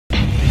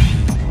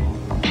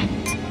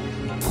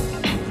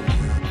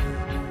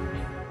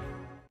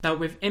Now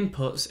with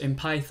inputs in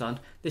Python,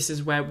 this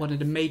is where one of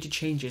the major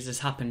changes has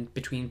happened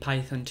between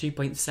Python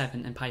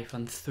 2.7 and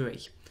Python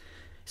 3.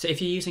 So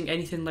if you're using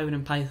anything lower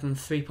than Python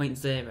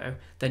 3.0,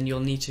 then you'll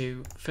need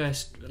to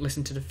first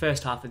listen to the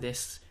first half of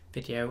this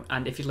video,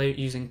 and if you're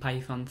using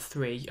Python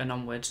 3 and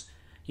onwards,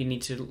 you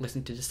need to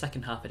listen to the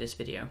second half of this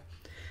video.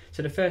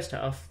 So the first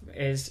half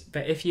is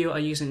that if you are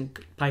using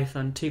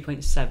Python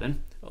 2.7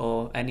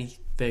 or any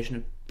version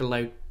of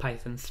below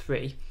Python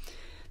 3,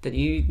 then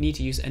you need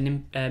to use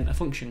a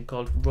function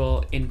called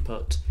raw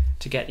input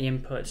to get the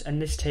input,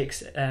 and this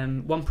takes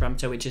one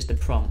parameter, which is the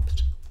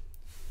prompt.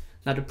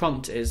 Now the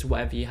prompt is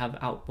whatever you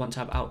want to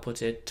have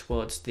outputted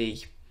towards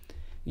the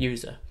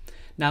user.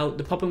 Now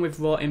the problem with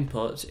raw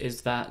input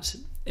is that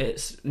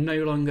it's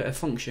no longer a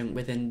function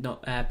within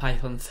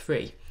Python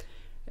 3,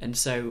 and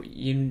so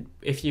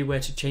if you were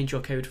to change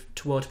your code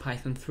toward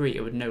Python 3,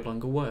 it would no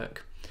longer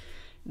work.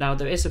 Now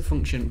there is a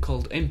function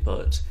called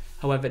input,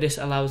 however this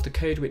allows the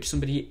code which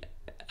somebody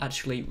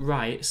actually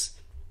writes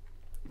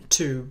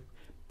to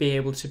be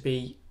able to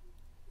be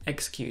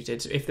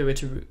executed. So if they were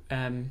to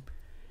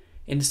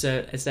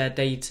insert as their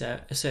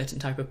data a certain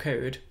type of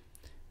code,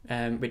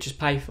 which is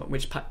Python,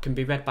 which can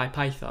be read by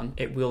Python,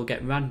 it will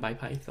get run by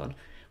Python,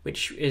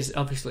 which is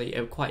obviously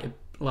quite a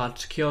large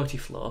security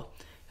flaw,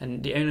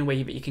 and the only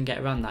way that you can get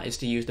around that is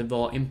to use the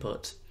raw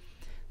input.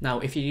 Now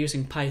if you're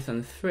using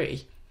Python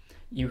 3,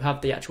 you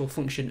have the actual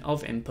function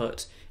of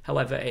input,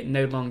 however it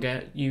no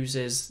longer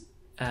uses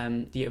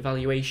the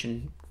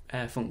evaluation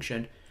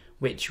function,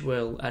 which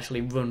will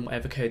actually run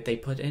whatever code they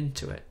put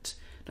into it.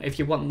 Now, if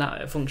you want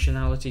that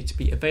functionality to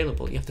be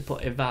available, you have to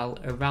put eval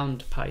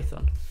around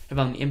Python,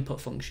 around the input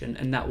function,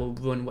 and that will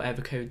run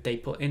whatever code they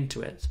put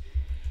into it.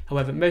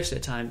 However, most of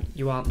the time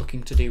you aren't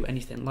looking to do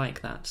anything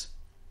like that.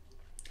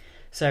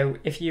 So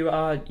if you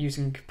are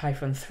using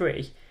Python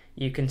 3,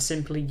 you can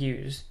simply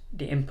use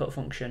the input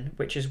function,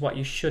 which is what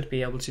you should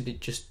be able to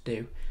just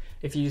do.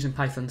 If you're using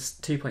Python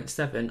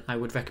 2.7, I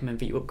would recommend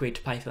that you upgrade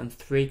to Python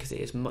 3 because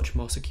it is much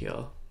more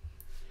secure.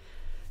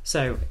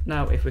 So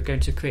now if we're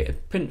going to create a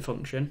print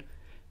function,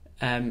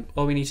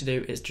 all we need to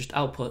do is just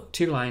output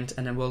 2 lines,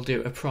 and then we'll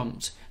do a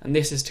prompt, and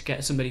this is to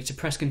get somebody to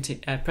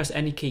press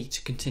any key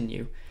to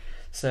continue.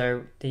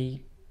 So the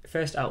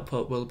first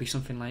output will be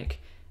something like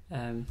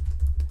hello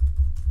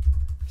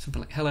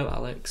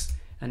Alex,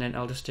 and then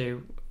I'll just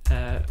do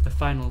the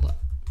final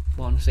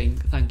one saying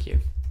thank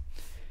you.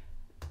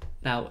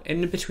 Now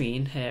in the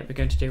between here we're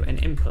going to do an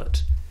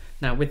input.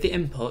 Now with the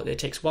input it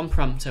takes one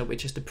parameter,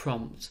 which is the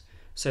prompt.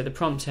 So the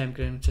prompt here I'm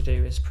going to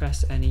do is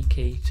press any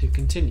key to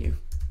continue.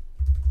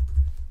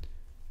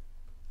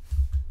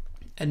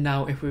 And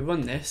now if we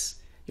run this,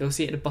 you'll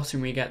see at the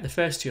bottom we get the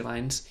first 2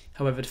 lines,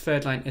 however the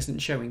third line isn't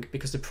showing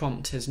because the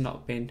prompt has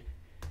not been,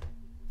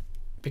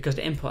 because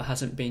the input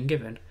hasn't been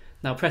given.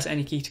 Now press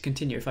any key to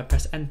continue. If I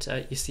press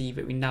enter, you see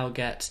that we now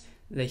get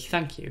the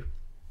thank you,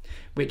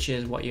 which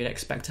is what you'd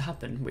expect to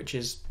happen, which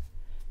is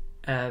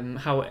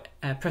how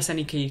press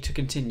any key to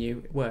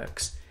continue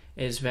works,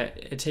 is that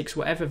it takes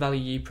whatever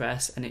value you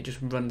press and it just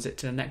runs it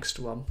to the next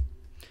one,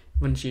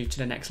 runs you to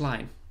the next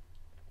line.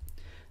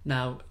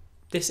 Now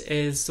this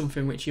is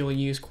something which you'll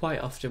use quite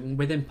often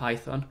within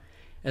Python,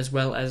 as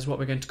well as what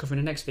we're going to cover in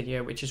the next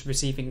video, which is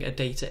receiving a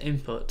data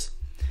input.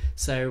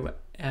 So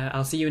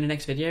I'll see you in the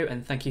next video,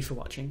 and thank you for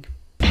watching.